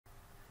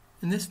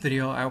In this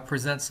video, I will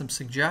present some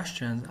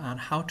suggestions on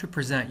how to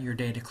present your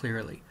data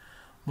clearly.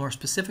 More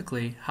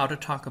specifically, how to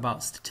talk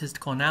about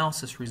statistical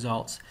analysis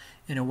results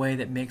in a way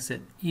that makes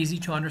it easy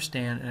to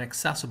understand and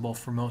accessible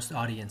for most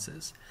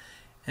audiences.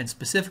 And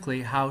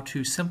specifically, how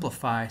to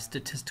simplify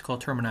statistical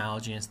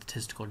terminology and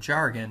statistical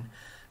jargon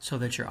so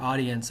that your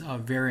audience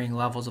of varying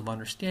levels of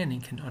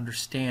understanding can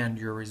understand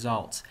your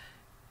results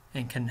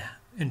and can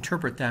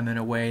interpret them in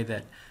a way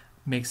that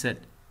makes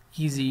it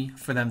easy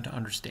for them to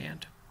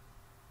understand.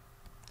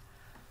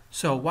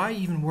 So why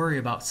even worry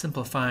about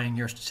simplifying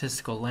your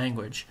statistical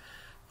language?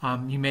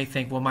 You may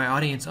think, well, my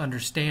audience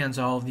understands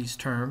all of these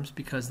terms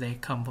because they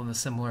come from a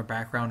similar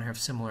background or have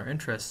similar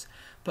interests.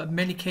 But in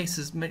many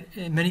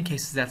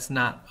cases, that's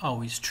not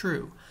always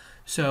true.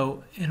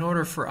 So in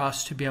order for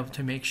us to be able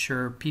to make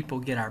sure people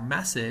get our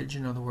message,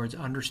 in other words,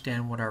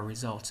 understand what our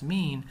results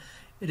mean,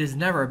 it is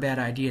never a bad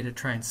idea to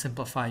try and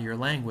simplify your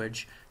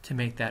language to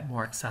make that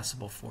more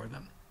accessible for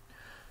them.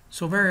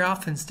 So very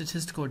often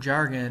statistical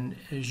jargon,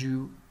 as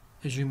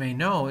you may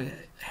know, it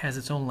has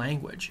its own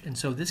language, and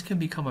so this can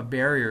become a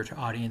barrier to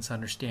audience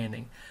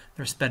understanding.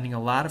 They're spending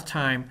a lot of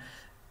time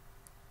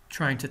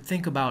trying to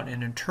think about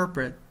and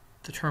interpret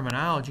the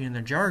terminology and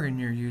the jargon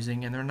you're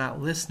using, and they're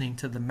not listening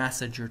to the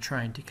message you're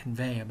trying to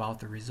convey about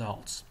the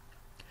results.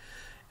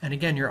 And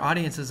again, your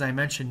audience, as I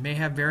mentioned, may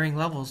have varying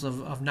levels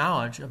of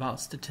knowledge about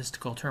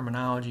statistical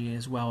terminology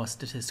as well as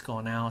statistical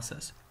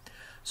analysis.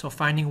 So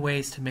finding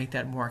ways to make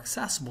that more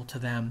accessible to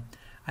them,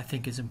 I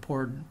think, is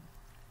important.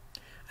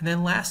 And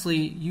then lastly,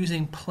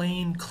 using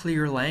plain,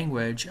 clear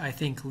language, I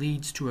think,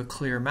 leads to a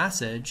clear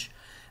message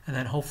and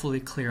then hopefully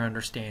clear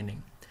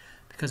understanding.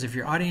 Because if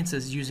your audience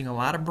is using a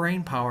lot of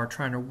brain power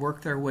trying to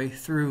work their way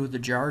through the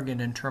jargon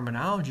and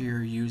terminology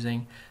you're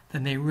using,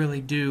 then they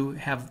really do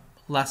have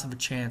less of a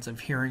chance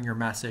of hearing your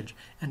message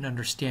and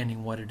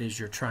understanding what it is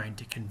you're trying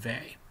to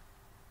convey.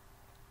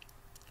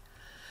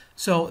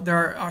 So there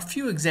are a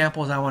few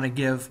examples I want to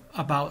give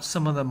about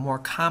some of the more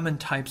common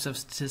types of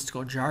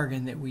statistical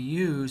jargon that we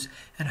use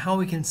and how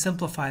we can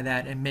simplify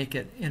that and make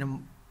it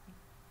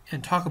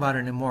and talk about it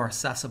in a more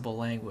accessible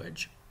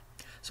language.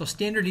 So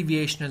standard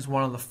deviation is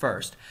one of the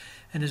first.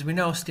 And as we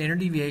know, standard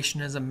deviation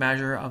is a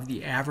measure of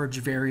the average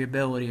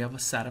variability of a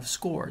set of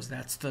scores.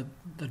 That's the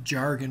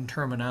jargon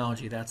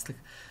terminology. That's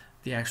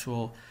the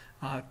actual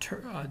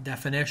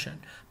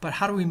definition. But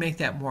how do we make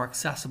that more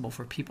accessible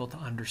for people to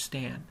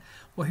understand?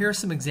 Well, here are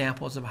some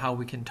examples of how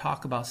we can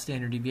talk about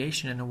standard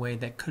deviation in a way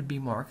that could be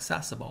more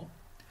accessible.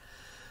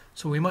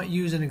 So we might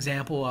use an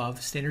example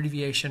of standard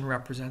deviation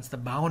represents the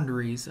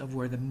boundaries of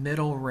where the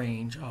middle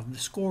range of the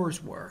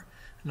scores were.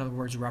 In other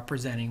words,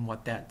 representing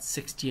what that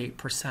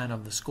 68%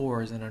 of the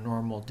scores in a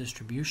normal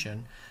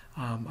distribution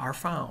are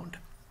found.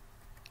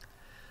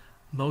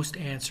 Most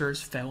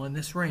answers fell in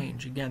this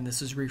range. Again,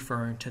 this is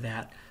referring to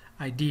that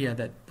idea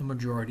that the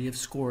majority of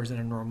scores in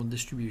a normal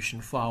distribution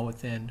fall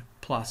within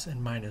plus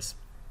and minus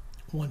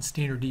one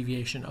standard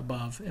deviation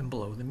above and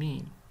below the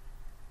mean.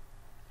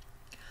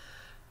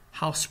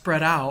 How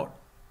spread out,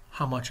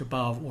 how much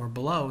above or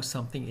below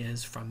something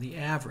is from the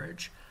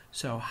average.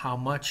 So how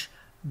much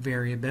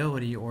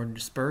variability or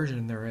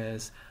dispersion there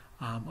is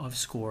of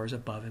scores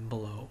above and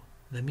below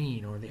the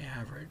mean or the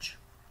average.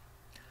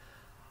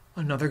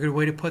 Another good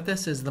way to put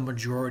this is the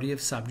majority of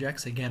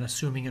subjects, again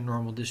assuming a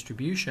normal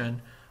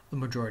distribution, the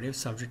majority of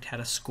subjects had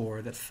a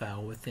score that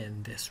fell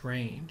within this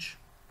range.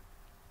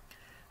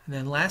 And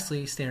then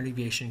lastly, standard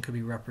deviation could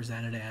be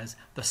represented as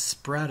the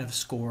spread of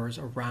scores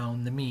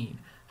around the mean.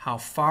 How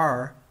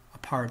far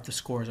apart the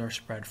scores are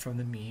spread from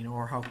the mean,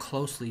 or how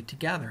closely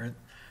together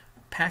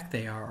packed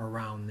they are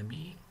around the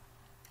mean.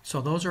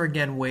 So those are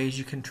again ways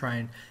you can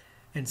try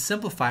and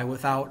simplify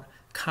without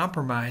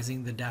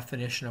compromising the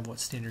definition of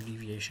what standard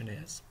deviation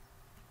is.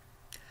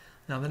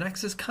 Now the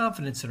next is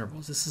confidence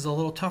intervals. This is a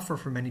little tougher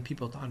for many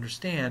people to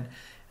understand.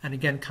 And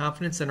again,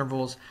 confidence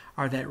intervals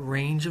are that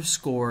range of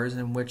scores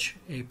in which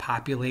a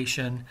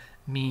population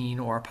mean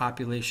or a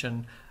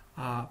population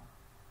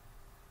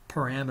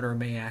parameter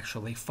may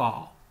actually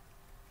fall.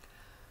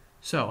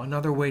 So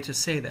another way to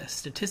say this,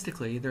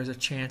 statistically, there's a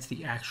chance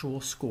the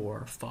actual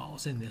score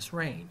falls in this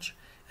range.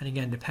 And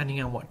again,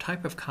 depending on what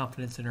type of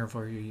confidence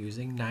interval you're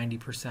using,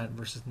 90%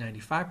 versus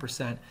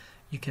 95%,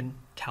 you can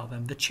tell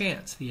them the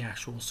chance the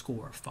actual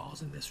score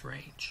falls in this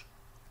range.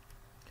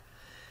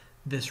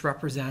 This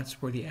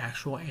represents where the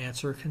actual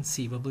answer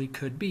conceivably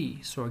could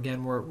be. So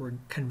again, we're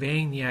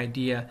conveying the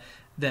idea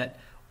that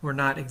we're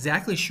not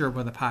exactly sure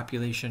where the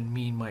population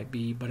mean might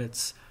be, but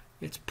it's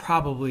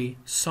probably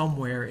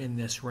somewhere in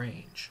this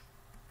range.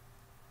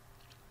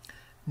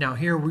 Now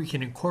here we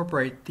can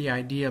incorporate the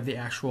idea of the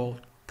actual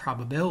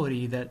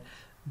probability that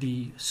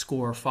the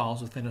score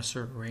falls within a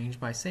certain range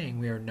by saying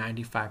we are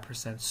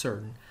 95%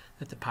 certain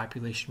that the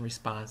population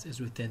response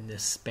is within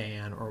this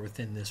span or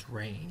within this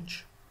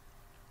range.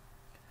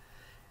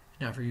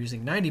 Now if you're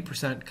using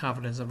 90%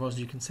 confidence intervals,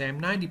 you can say I'm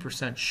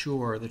 90%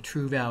 sure the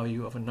true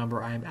value of a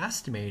number I am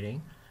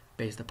estimating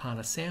based upon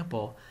a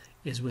sample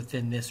is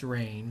within this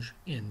range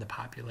in the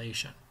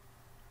population.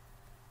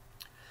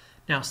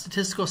 Now,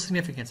 statistical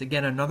significance,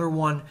 again, another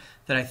one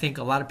that I think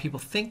a lot of people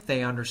think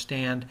they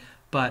understand,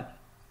 but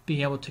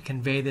being able to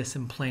convey this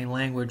in plain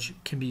language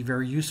can be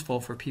very useful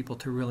for people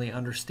to really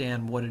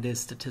understand what it is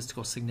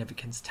statistical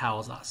significance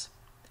tells us.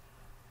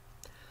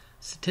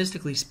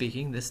 Statistically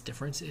speaking, this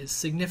difference is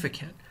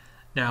significant.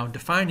 Now,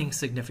 defining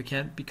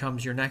significant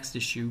becomes your next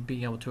issue,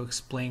 being able to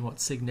explain what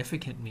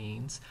significant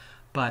means,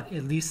 but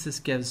at least this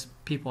gives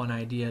people an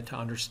idea to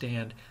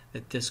understand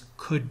that this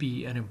could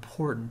be an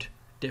important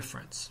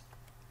difference.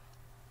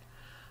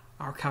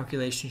 Our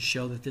calculations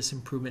show that this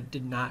improvement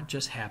did not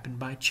just happen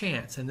by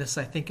chance, and this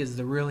I think is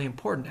the really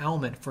important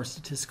element for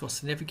statistical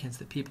significance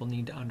that people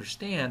need to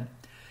understand.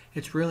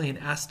 It's really an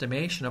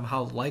estimation of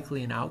how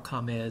likely an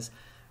outcome is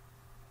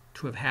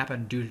to have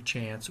happened due to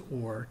chance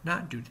or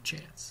not due to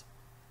chance.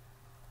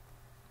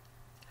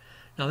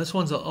 Now this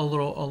one's a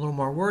little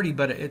more wordy,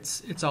 but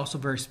it's also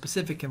very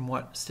specific in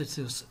what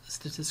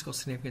statistical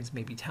significance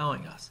may be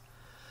telling us.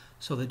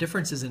 So the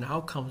differences in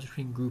outcomes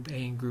between group A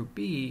and group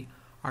B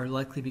are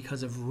likely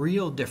because of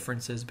real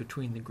differences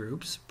between the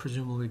groups,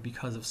 presumably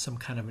because of some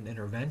kind of an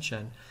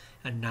intervention,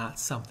 and not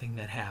something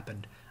that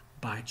happened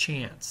by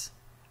chance.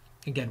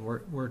 Again,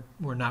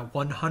 we're not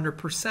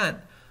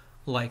 100%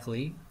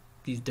 likely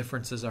these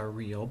differences are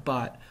real,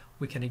 but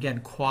we can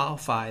again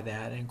qualify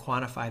that and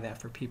quantify that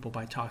for people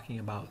by talking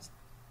about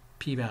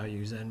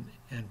p-values and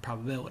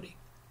probability.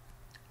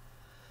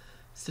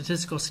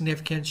 Statistical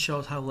significance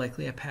shows how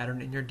likely a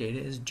pattern in your data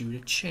is due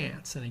to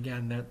chance. And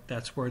again,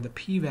 that's where the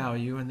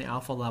p-value and the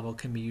alpha level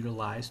can be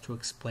utilized to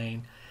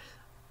explain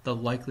the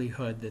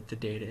likelihood that the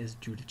data is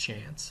due to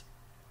chance.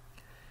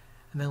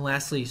 And then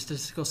lastly,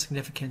 statistical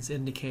significance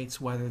indicates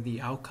whether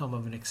the outcome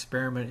of an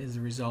experiment is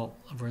the result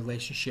of a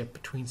relationship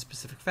between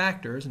specific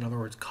factors, in other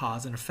words,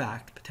 cause and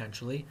effect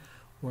potentially,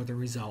 or the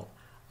result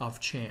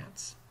of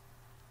chance.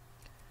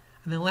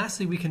 And then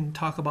lastly, we can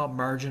talk about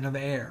margin of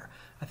error.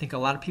 I think a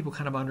lot of people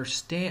kind of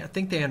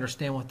think they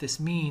understand what this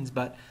means,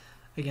 but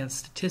again,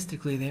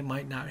 statistically, they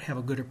might not have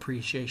a good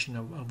appreciation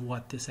of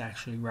what this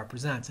actually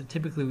represents. And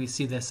typically, we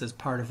see this as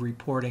part of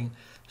reporting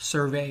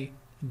survey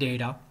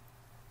data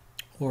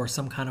or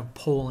some kind of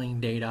polling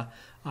data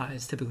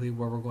is typically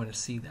where we're going to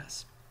see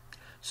this.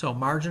 So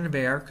margin of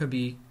error could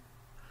be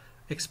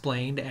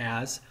explained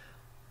as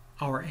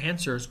our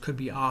answers could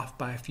be off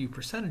by a few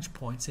percentage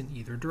points in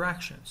either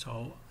direction.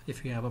 So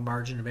if you have a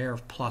margin of error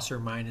of plus or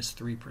minus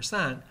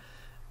 3%,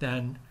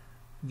 then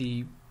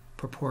the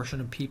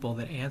proportion of people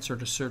that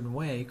answered a certain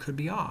way could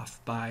be off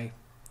by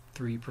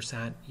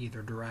 3%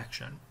 either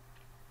direction.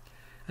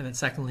 And then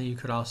secondly, you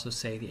could also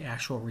say the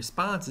actual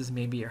responses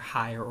may be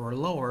higher or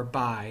lower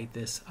by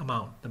this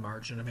amount, the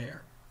margin of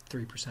error,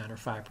 3% or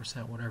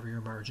 5%, whatever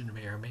your margin of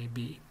error may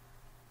be.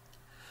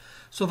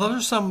 So those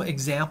are some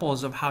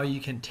examples of how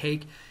you can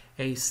take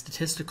a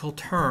statistical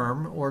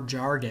term or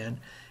jargon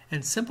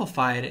and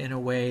simplify it in a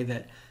way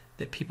that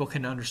people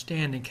can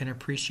understand and can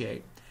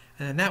appreciate.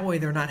 And in that way,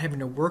 they're not having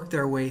to work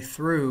their way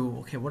through,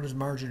 okay, what does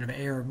margin of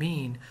error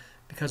mean?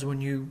 Because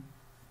when you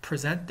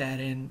present that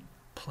in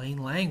plain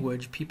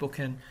language, people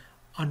can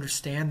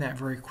understand that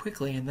very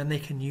quickly, and then they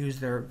can use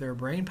their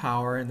brain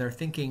power and their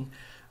thinking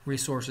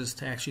resources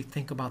to actually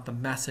think about the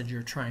message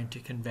you're trying to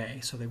convey,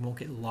 so they won't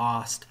get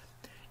lost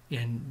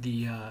in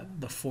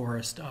the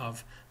forest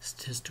of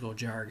statistical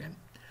jargon.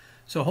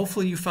 So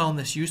hopefully you found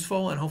this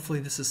useful, and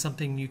hopefully this is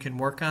something you can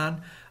work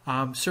on.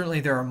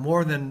 Certainly there are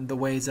more than the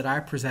ways that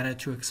I presented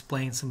to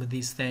explain some of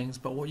these things,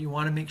 but what you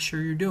want to make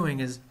sure you're doing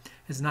is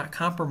not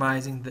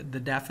compromising the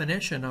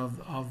definition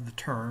of the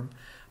term,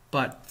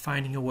 but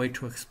finding a way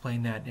to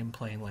explain that in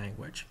plain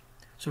language.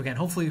 So again,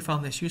 hopefully you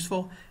found this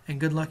useful,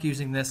 and good luck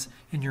using this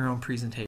in your own presentation.